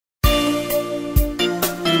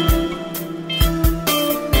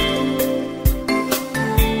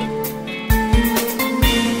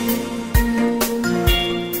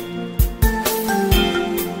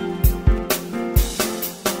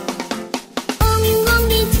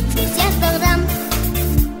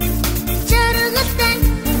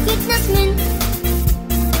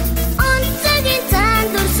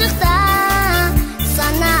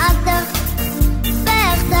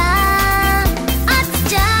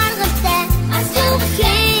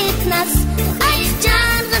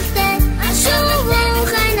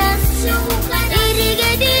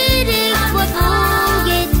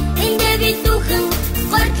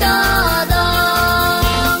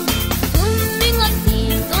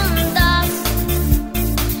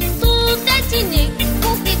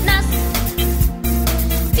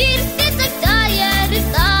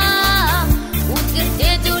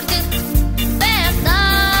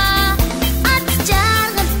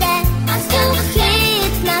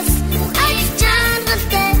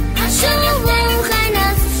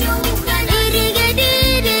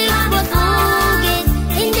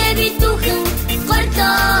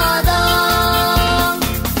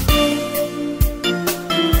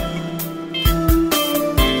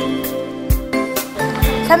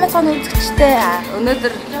сайн мэцгийн үзэгчтэй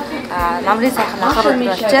өнөөдөр намрын сайхан анхаар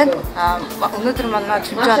болж байна. Өнөөдөр манай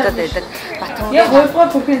чимжээдад байдаг Батхангийн 2-р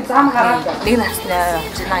бүхний зам гараад нэг насны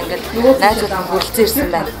явж байна. Ингээд найзууд хүрэлцэн ирсэн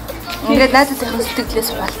байна. Ингээд найзуудын сэтгэлээс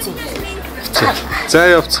хуваалцъя. За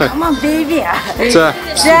явцгаая. Come on baby. За.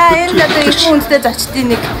 За энэ одоо их хүнтэй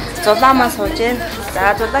зочдын нэг зулаамаа сууж байна.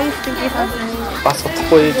 За зулаагийн сэтгэлийг бас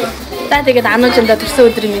утахгүй. За тэгээд Анужиндаа төрсөн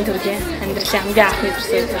өдрийн минь төргий. Амьдралын хамгийн анхны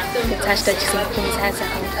төрсөн өдөр. Цаашдаа ч гэсэн бүхнийг сайн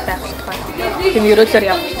сайхан байх болтугай. Тийм ерөөжөөр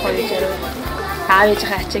явах болтугай гэж ярив. Аав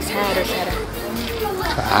ээжийнхээ ачийг сайн хариулаарай.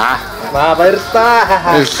 Баярлалаа.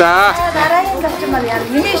 Баярлалаа. дараагийн гацмаар яа.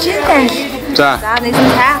 Миний шинэ танил. За. За нэг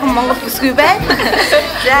сайхан Монгол бүсгүй байна.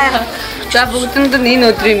 За бүгдэнд нь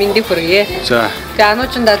энэ өдрийн мэндийг хүргье. За. Тэгээ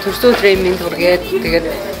Анужиндаа төрсөн өдрийн мэнд хүргээд тэгээд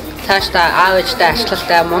цаашдаа аав ээждээ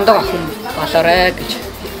ачлалтай мундаг охин болоорой гэж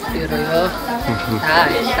ерөөё.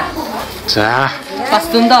 За. Бас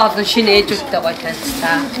дундаа олон шинэ ээжүүдтэй гоё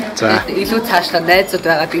танилцлаа. Тэгээд илүү цаашдаа найзууд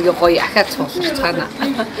байгаад ингээ гоё ахаад суулгацгаана.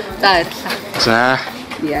 За баярлалаа. За.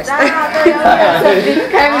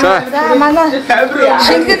 За манай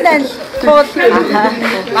шингэн танил тууд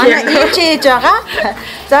манай ээж байгаа.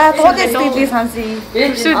 За туудын сэтгэлийг сонсъё.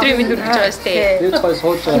 Төрсөн өдрийн минь төрж байгаа шүү дээ. Ээж гоё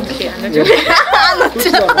сууж байгаа.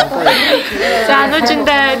 За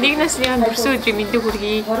Анужиндаа нэг насныхаа төрсөн өдрийн мэндийг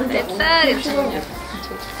хүргэе.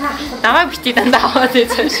 Намайг бити дандаа аваад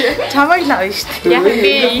байсан шүү. Чамайг л авна шүү дээ. Яг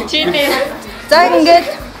би ичээдээ. За ингээд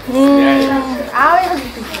аавын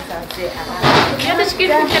сэтгэлийг сонсъё. Ядаж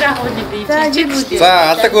гэрээр авах юм. За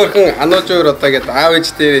алаг өөрхөн Анужин одоо гээд аав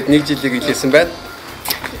ээжтэй нэг жилиг илээсэн байна.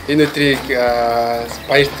 Энэ өдрийг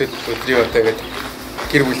баяртай өдрийн одоо гээд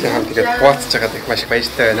гэр бүлийн хамт тэгээд хуваалцаж байгаад их маш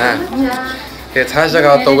баяртай байна. Тэгээд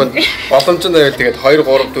цаашаа одоо уг нь боломж нь байвал тэгээд 2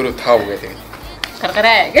 3 4 5 гэдэг.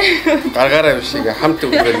 Гаргаараа биш ингээ хамт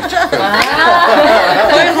өгөөрэй гэж. 2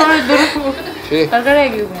 4 гаргаараа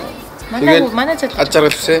гэв юм. Манай цад аж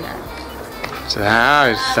жаргал хүсэ. За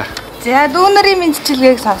баярлалаа. За дүүнэрийн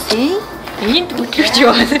мэдчилгээг сонсъё. Энд хөтлөгч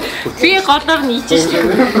юу вэ? Би голоор нь ичж шүү.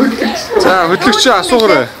 За хөтлөгч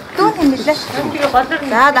асуугаарай. Дүүн юм билээ.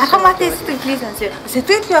 За дархан матын сэтгэлийг сонсъё.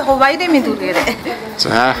 Сэтгэл яг баярын мэнд хүргээрэй.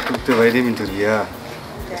 За бүгд баярын мэнд хүргье.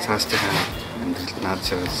 Цаашдынхан амьдралд наад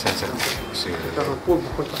чигээр сайн сайхан хүсье.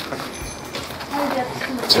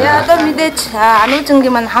 За одоо мэдээж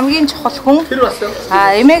Анужингийн маань хамгийн чухал хүн.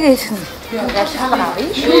 Эмээгээ хийсэн. Шалгар авъя.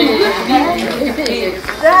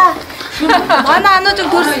 За манай Анужин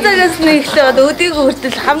төрсөн цагаас нэглээ одоо өдийгөө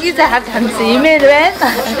хүртэл хамгийн сайхан таньсан эмээр байна.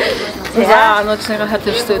 За Анужиныхаа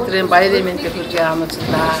төрсөн өдрийн баярын мэндийг хүргье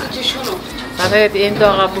Анужиндаа. За тэгээд энд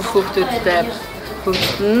байгаа бүх хүүхдүүдтэй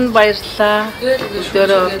бүгд нь баярлалаа.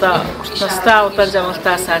 Өдөрөө одоо настай удаан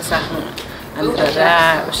жаргалтай сайн сайхан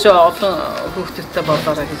амьдралаа. Өшөө олон хүүхдүүдтэй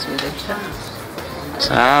болоорой гэж хэлээ.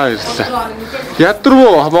 За баярлалаа.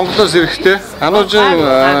 Ядруу Монголоос ирэхтэй. Анужин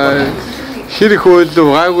хэрэг хөөлөв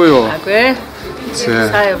гайгүй юу? Гайгүй.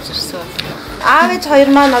 За. Явж ирсэн. Аав ээж хоёр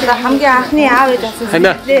маань одоо хамгийн анхны аав ээж асан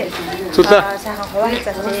сэтгэлээ. Зүлээ. Сайхан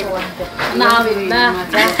хуваалцаач. Наавна.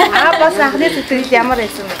 Аа бас анхны сэтгэл ямар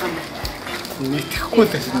байсан бэ? Мэдхгүй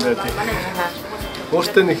л байсан даа тийм.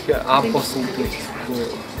 Өөртөө нэг аав болсон гэдэг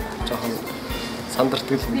жоохон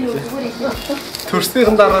сандардаг юм лээ.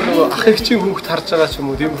 Төрснийхэн дараа нөгөө ах эгчийн хүүхд харж байгаа ч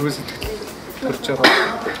юм уу тиймэрхүү сэтгэл төрж байгаа.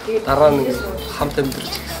 Дараа нэг хамт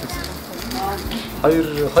амьдарч гэсэн.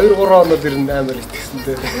 2 3 хоног ирэн амар итгэсэн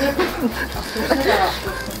дээ.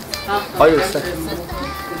 Хоёр сар.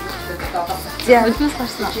 За үлмэс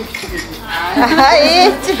гарсан.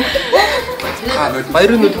 Ээж.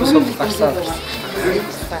 Баярын өдрөөс гарсан.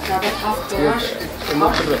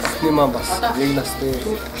 Өнөөдөр ниман бас нэг насны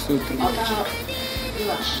төрсөн өдөр мөн.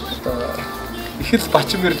 Одоо их л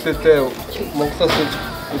бачин мэрлээдээ Монголоос ирж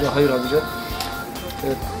 2 хоног жаа.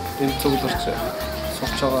 Тэгээд энэ цугларч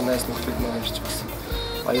сурч байгаа найз нөхдөд маань ирж бас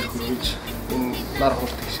баяр хүргэж энэ нар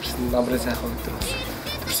хурд гişirсэн намрын сайхан өдөр бас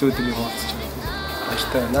төрсөн өдрийн хуваалцаж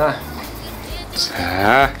баяртай байна.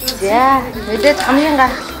 За мэдээж хамгийн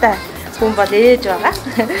гайхалтай хүн бол ээж байгаа.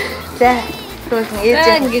 За түүхэн ээж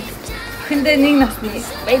ингээд охиндоо нэг насны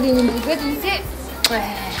баярын мэнд өгөөд үнсээ.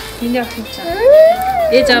 Энд охин чам.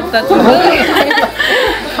 Ээж аавдаа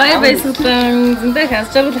баяр баясгалан зөндөө хас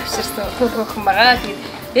жаргал авчирсан хөрхөн байгаа. Тэгээд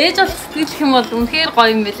ээж бол сэтгэлх юм бол үнэхээр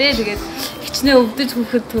гоё юм бэлээ. Тэгээд хичнээн өвдөж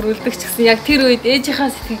хөхөд төрүүлдэг ч гэсэн яг тэр үед ээжийнхаа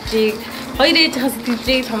сэтгэлжийг хоёр ээжийнхаа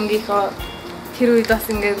сэтгэлжийг хамгийн их тэр үед бас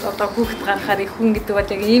ингээд одоо хүүхэд гарахаар их хүн гэдэг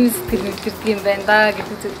бол яг ийм сэтгэл мэдэрдэг юм байна да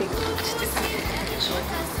гэдэг зүйлийг хэлчихсэн.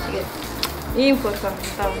 Тэгээд ийм хөрхөн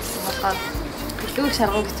тавсан болохоор илүү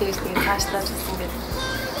шаргуу хичээж тэгээд цаашлаад гэсэн гэдэг.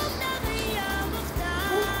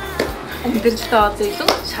 Амьдралдаа одоо илүү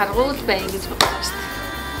шаргуул бай гэж бодож байна шүү дээ.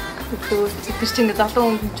 тэр чинь ингээ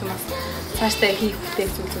залуу хүн ч юм бас цаашдаа хийх хөтэй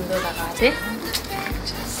зүйл зөндөө байгаа тий.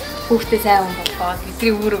 Хүүхдээ сайн хүн болгоод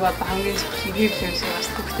бидний үүрэг одоо хамгийн хийх юм шиг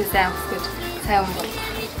байна. Хүүхдээ сайн хүсгэж сайн хүн болгоо.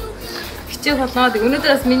 Хичээх болоод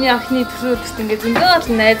өнөөдөр бас миний анхны төсөөлөлт ингээ зөндөө бол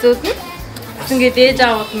найзууд нь бас ингээ дээж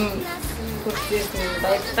аавууд нь хүрээс нь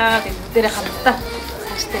баярлаа. Бүгдээрээ хамтдаа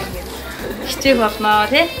цаашдаа ингээ хичээх болноо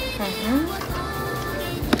тий.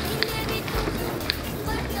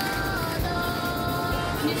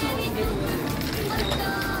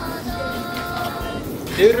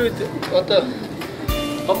 Ерөөж одоо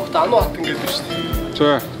гомхт ануу хат ингээд байна шүү дээ. За.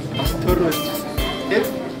 Бас төр байж байна. Тэр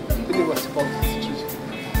бүхнийг бас болчихсон.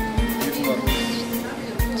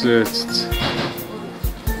 Зөө.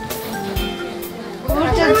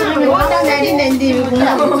 Уудан нарийн нэнди юм уу?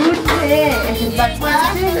 Үүрээ.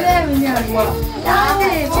 Батмаа миний аа.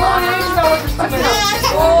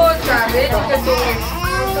 Оо за ээждээ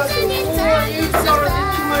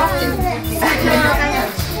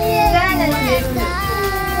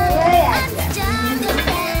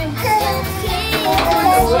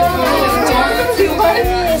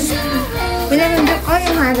왜냐면 이제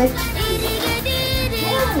거의 말해.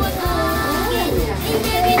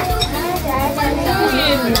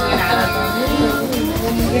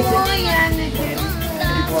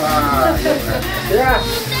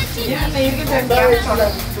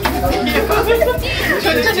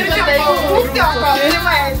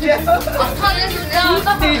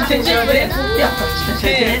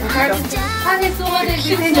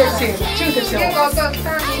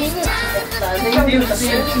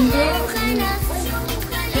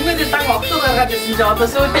 주민들 딱 없어가지고 진짜 어떤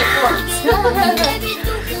소리 듣고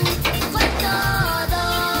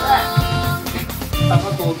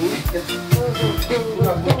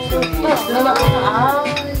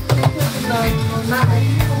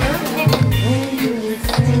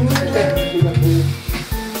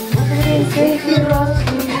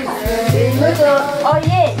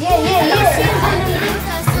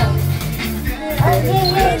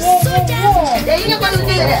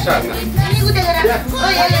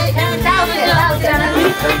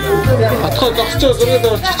Атхаа зогсчоо зургийг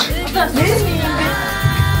орчих.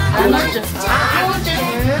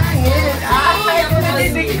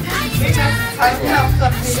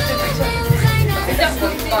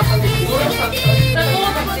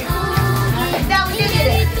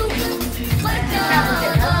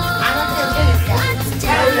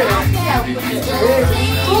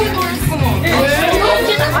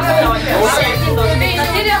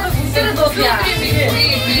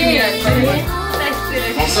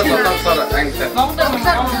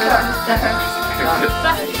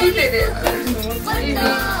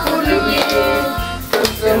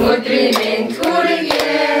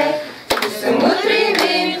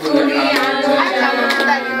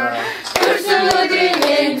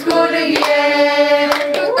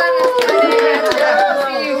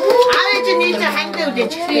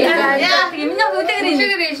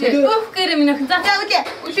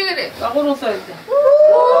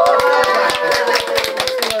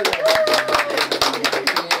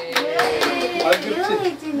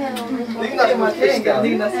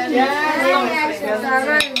 Нэг нас.